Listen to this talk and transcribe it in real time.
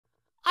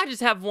I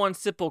just have one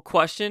simple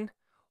question.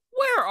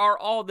 Where are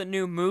all the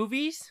new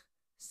movies?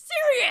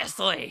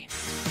 Seriously!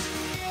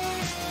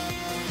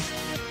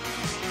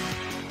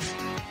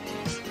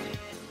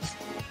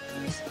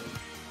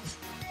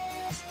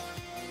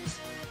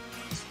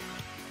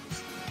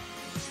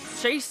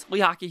 Chase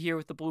Lehocky here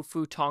with the Blue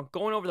Futon,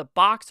 going over the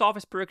box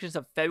office predictions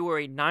of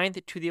February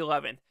 9th to the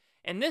 11th.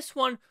 And this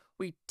one,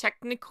 we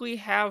technically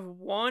have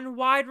one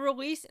wide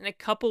release and a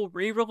couple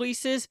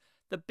re-releases.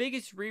 The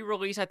biggest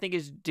re-release, I think,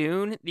 is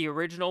Dune, the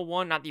original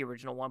one. Not the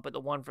original one, but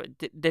the one for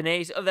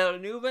Denis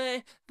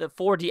Villeneuve, the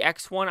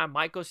 4DX one. I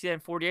might go see that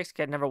in 4DX because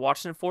I've never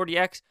watched it in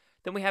 4DX.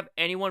 Then we have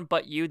Anyone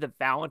But You, the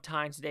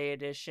Valentine's Day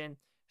edition.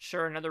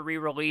 Sure, another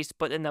re-release.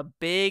 But then the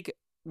big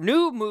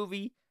new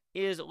movie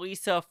is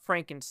Lisa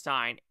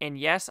Frankenstein. And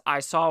yes, I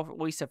saw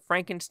Lisa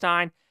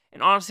Frankenstein.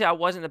 And honestly, I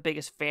wasn't the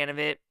biggest fan of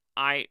it.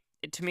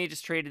 To me, it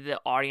just treated the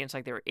audience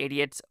like they were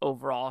idiots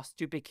overall,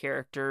 stupid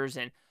characters,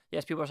 and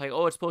yes, people are like,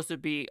 oh, it's supposed to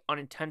be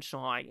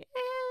unintentional. Like,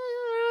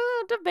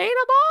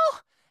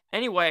 debatable.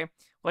 Anyway,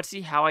 let's see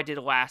how I did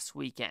last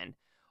weekend.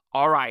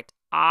 All right,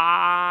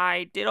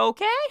 I did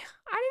okay.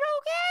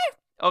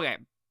 Okay,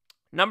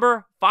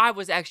 number 5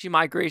 was actually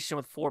Migration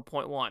with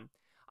 4.1.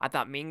 I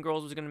thought Mean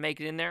Girls was going to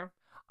make it in there.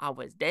 I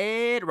was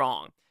dead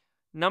wrong.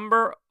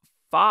 Number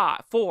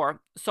 4,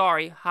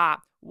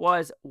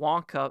 was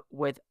Wonka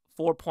with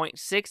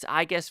 4.6.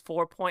 I guess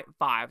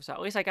 4.5. So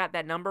at least I got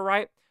that number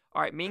right.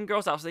 All right, Mean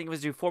Girls, I was thinking it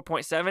was due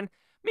 4.7.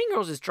 Mean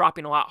Girls is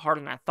dropping a lot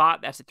harder than I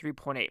thought. That's at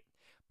 3.8.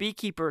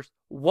 Beekeepers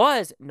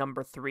was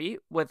number 3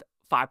 with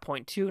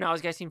 5.2, and I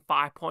was guessing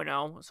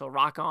 5.0. So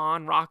rock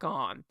on, rock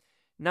on.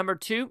 Number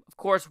 2, of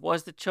course,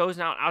 was The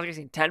Chosen. I was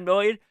guessing 10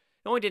 million. It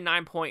only did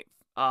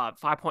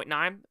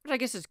 5.9, which I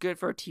guess is good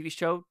for a TV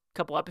show.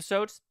 Couple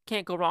episodes.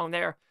 Can't go wrong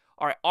there.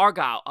 All right,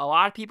 Argyle. A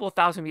lot of people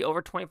thought it was going to be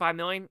over 25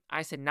 million.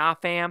 I said, nah,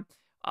 fam.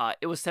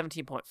 It was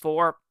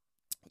 17.4.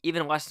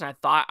 Even less than I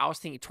thought. I was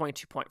thinking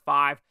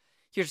 22.5.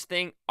 Here's the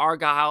thing.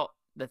 Argyle,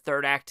 the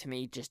third act, to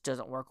me, just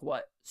doesn't work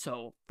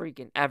so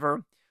freaking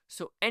ever.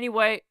 So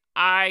anyway,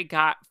 I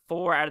got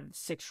 4 out of the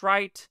 6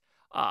 right.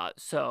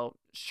 So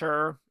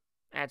sure,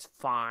 that's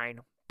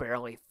fine.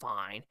 Barely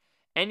fine.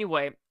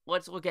 Anyway,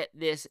 let's look at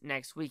this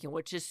next weekend,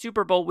 which is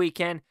Super Bowl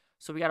weekend.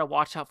 So we got to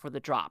watch out for the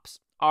drops.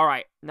 All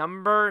right,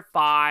 number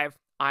 5,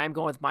 I'm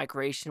going with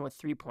Migration with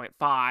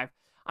 3.5.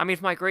 I mean,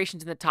 if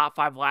Migration's in the top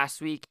 5 last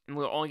week and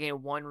we were only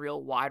getting one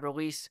real wide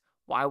release,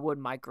 why would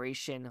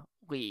Migration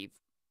leave?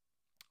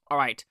 All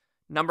right,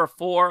 number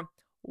 4,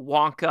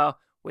 Wonka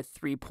with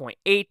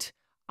 3.8.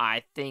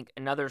 I think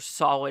another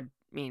solid,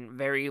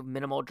 very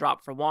minimal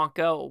drop for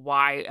Wonka.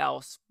 Why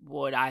else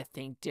would I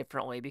think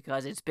differently?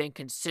 Because it's been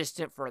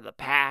consistent for the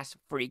past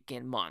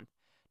freaking month.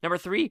 Number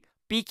 3,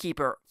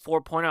 Beekeeper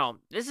 4.0.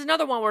 This is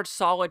another one where it's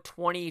solid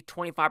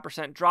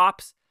 20-25%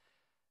 drops.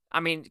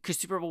 Could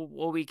Super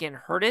Bowl weekend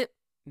hurt it?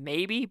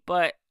 Maybe,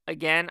 but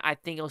again, I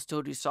think it'll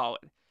still do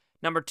solid.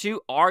 Number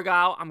 2,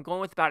 Argyle. I'm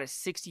going with about a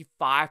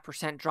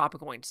 65% drop,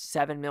 going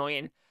 7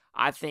 million.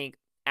 I think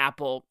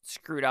Apple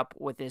screwed up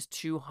with this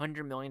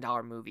 $200 million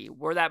movie.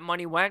 Where that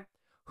money went,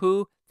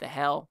 who the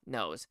hell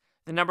knows?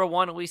 The number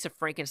 1, Lisa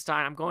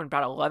Frankenstein. I'm going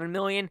about 11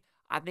 million.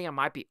 I think I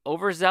might be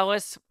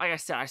overzealous. Like I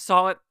said, I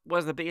saw it,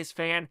 was the biggest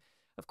fan.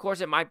 Of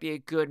course, it might be a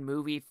good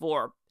movie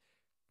for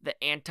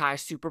the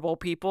anti-Super Bowl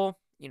people,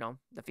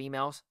 the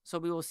females. So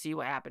we will see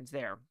what happens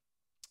there.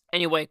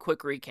 Anyway,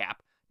 quick recap.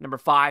 Number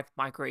 5,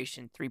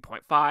 Migration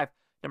 3.5.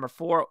 Number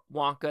 4,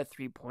 Wonka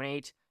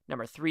 3.8.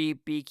 Number 3,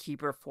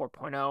 Beekeeper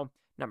 4.0.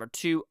 Number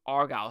 2,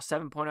 Argyle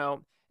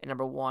 7.0. And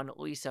number 1,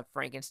 Lisa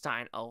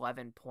Frankenstein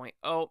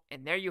 11.0.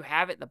 And there you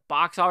have it, the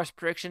box office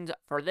predictions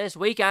for this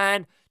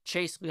weekend.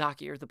 Chase Lehocky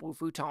here, the Blue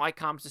Futon. Like,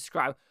 comment,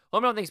 subscribe.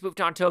 Let me know things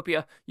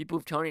Booftopia. You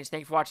Booftonians,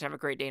 thanks for watching. Have a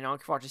great day. Now,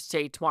 if you're watching,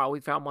 say tomorrow, we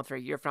found one for a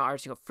year from now. Every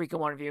single freaking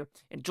one of you.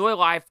 Enjoy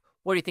life.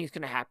 What do you think is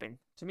going to happen?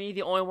 To me,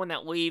 the only one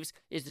that leaves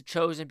is The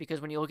Chosen,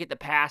 because when you look at the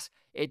past,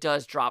 it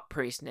does drop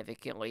pretty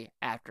significantly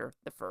after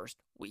the first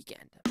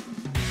weekend.